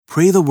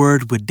Pray the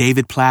Word with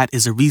David Platt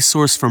is a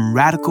resource from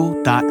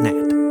radical.net.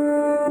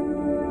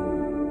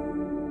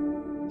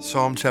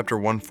 Psalm chapter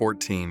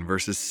 114,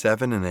 verses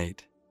 7 and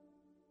 8.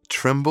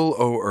 Tremble,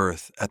 O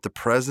earth, at the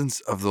presence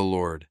of the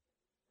Lord,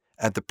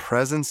 at the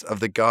presence of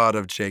the God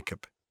of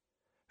Jacob,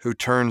 who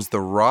turns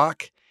the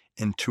rock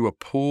into a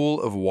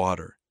pool of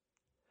water,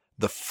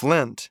 the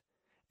flint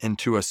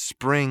into a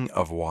spring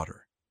of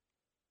water.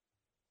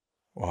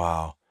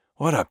 Wow,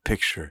 what a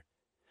picture.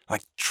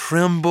 Like,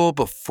 tremble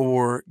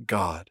before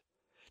God.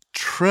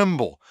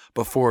 Tremble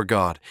before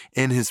God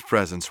in His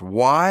presence.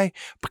 Why?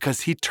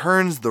 Because He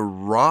turns the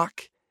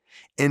rock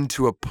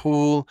into a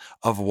pool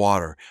of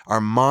water.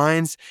 Our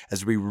minds,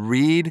 as we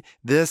read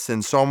this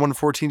in Psalm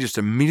 114, just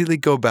immediately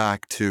go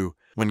back to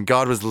when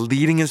God was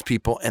leading His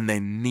people and they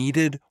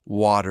needed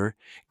water.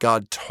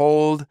 God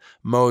told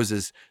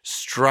Moses,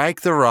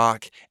 strike the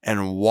rock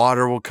and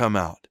water will come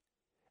out.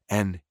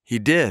 And He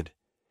did.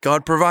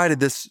 God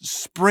provided this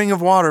spring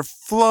of water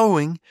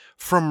flowing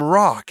from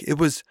rock. It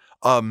was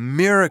a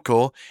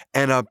miracle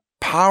and a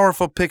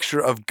powerful picture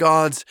of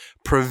God's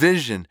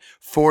provision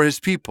for His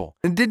people.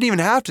 It didn't even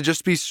have to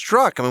just be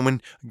struck. I mean,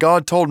 when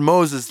God told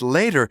Moses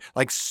later,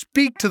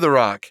 speak to the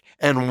rock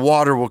and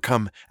water will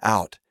come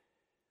out.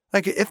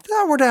 If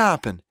that were to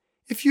happen,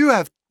 if you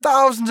have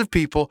thousands of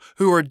people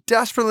who are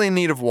desperately in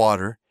need of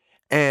water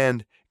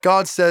and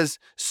God says,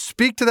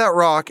 speak to that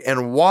rock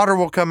and water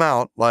will come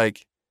out,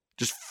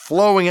 just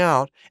flowing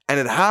out, and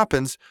it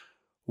happens,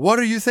 what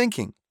are you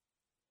thinking?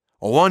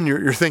 Well, one,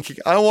 you're thinking,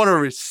 I want to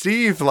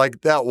receive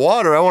that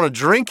water. I want to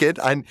drink it.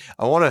 I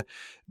want to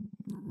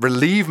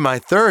relieve my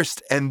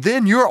thirst. And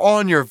then you're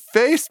on your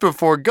face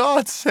before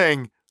God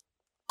saying,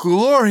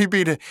 glory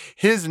be to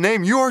His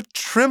name. You are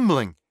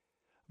trembling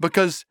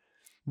because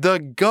the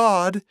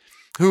God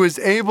who is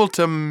able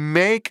to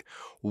make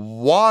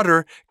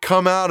water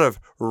come out of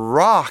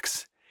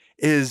rocks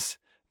is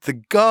the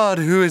God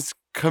who is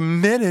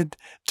committed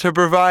to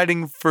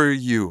providing for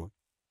you.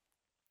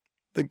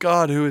 The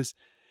God who is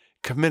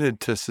committed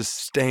to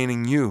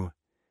sustaining you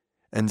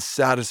and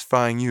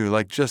satisfying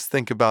you. Just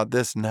think about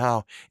this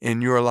now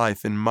in your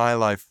life, in my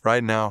life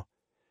right now.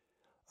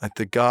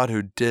 The God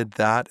who did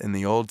that in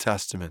the Old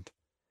Testament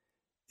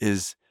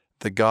is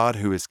the God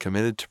who is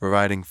committed to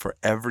providing for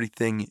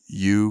everything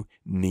you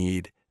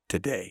need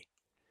today.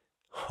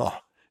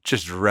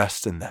 Just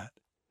rest in that.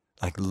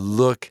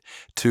 Look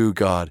to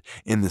God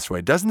in this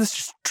way. Doesn't this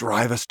just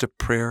drive us to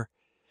prayer?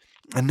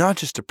 And not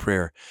just to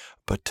prayer,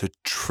 but to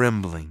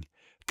trembling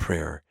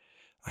prayer.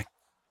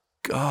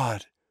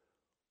 God,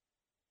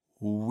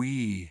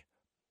 we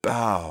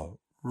bow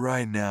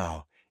right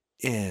now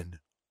in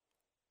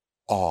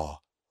awe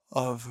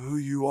of who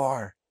you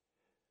are,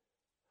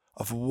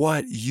 of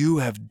what you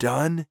have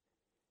done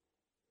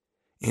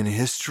in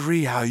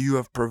history, how you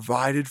have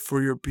provided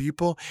for your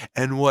people.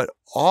 And what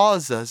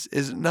awes us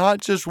is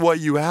not just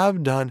what you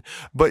have done,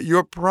 but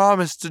your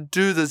promise to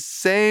do the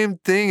same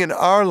thing in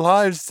our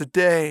lives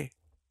today.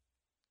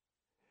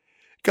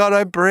 God,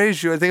 I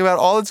praise you. I think about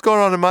all that's going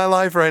on in my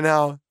life right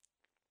now.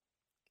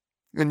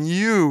 And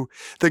you,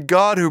 the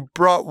God who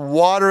brought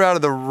water out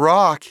of the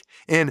rock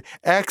in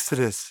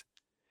Exodus.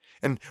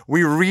 And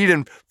we read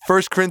in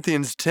 1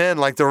 Corinthians 10,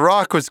 the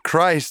rock was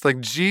Christ,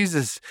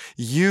 Jesus,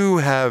 you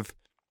have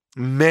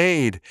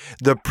made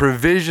the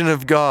provision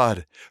of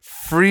God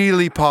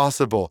freely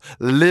possible,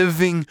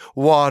 living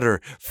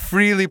water,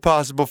 freely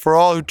possible for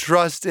all who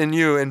trust in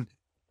you. And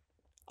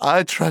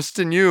I trust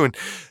in you. And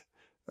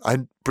I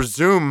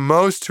presume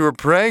most who are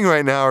praying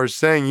right now are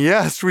saying,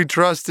 yes, we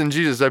trust in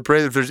Jesus. I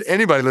pray that if there's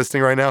anybody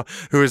listening right now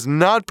who has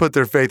not put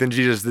their faith in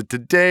Jesus, that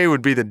today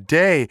would be the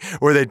day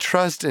where they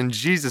trust in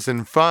Jesus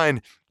and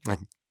find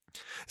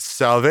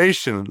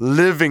salvation,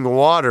 living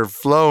water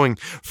flowing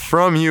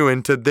from you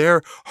into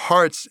their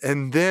hearts.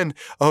 And then,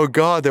 oh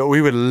God, that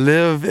we would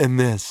live in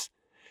this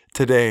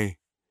today.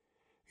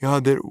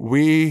 God, that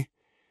we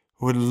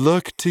would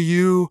look to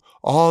you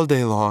all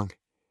day long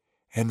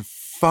and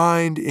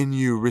find in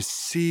you,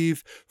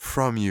 receive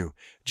from you,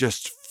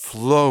 just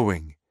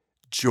flowing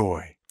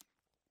joy,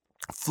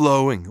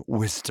 flowing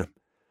wisdom,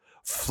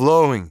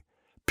 flowing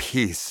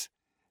peace,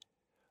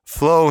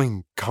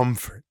 flowing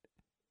comfort,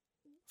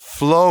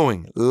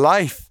 flowing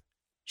life,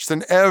 just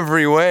in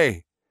every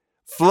way,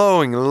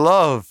 flowing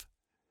love,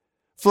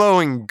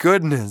 flowing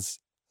goodness.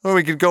 Or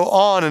we could go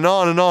on and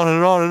on and on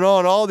and on and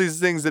on, all these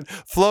things that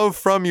flow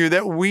from you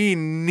that we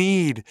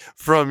need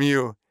from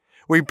you.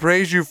 We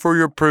praise you for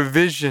your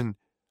provision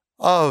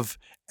of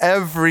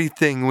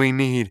everything we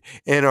need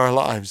in our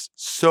lives.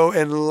 So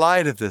in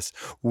light of this,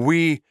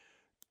 we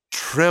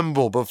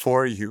tremble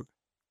before you.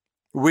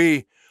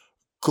 We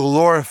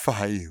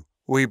glorify you.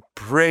 We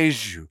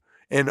praise you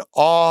in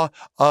awe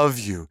of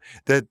you,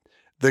 that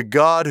the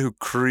God who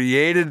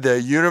created the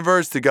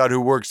universe, the God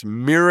who works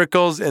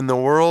miracles in the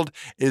world,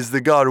 is the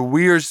God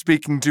we are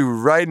speaking to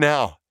right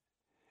now,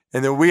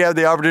 and that we have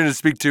the opportunity to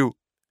speak to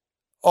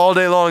all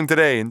day long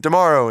today and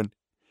tomorrow and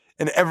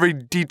in every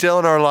detail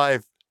in our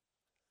life.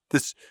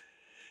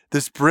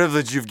 This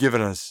privilege you've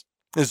given us,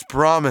 this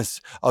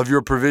promise of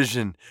your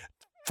provision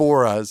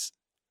for us.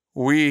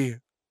 We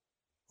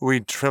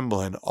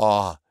tremble in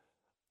awe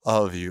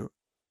of you.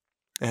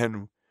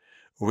 And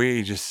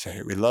we just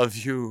say, we love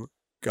you,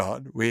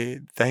 God.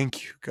 We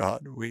thank you,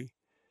 God. We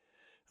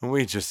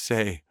just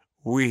say,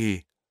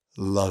 we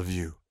love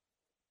you,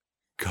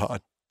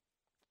 God.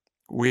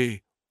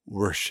 We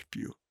worship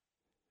you.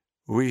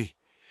 We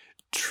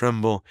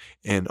tremble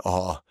in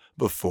awe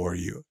before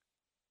you.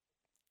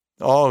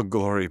 All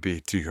glory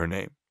be to your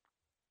name.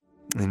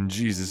 In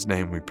Jesus'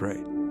 name we pray.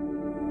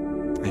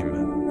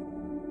 Amen.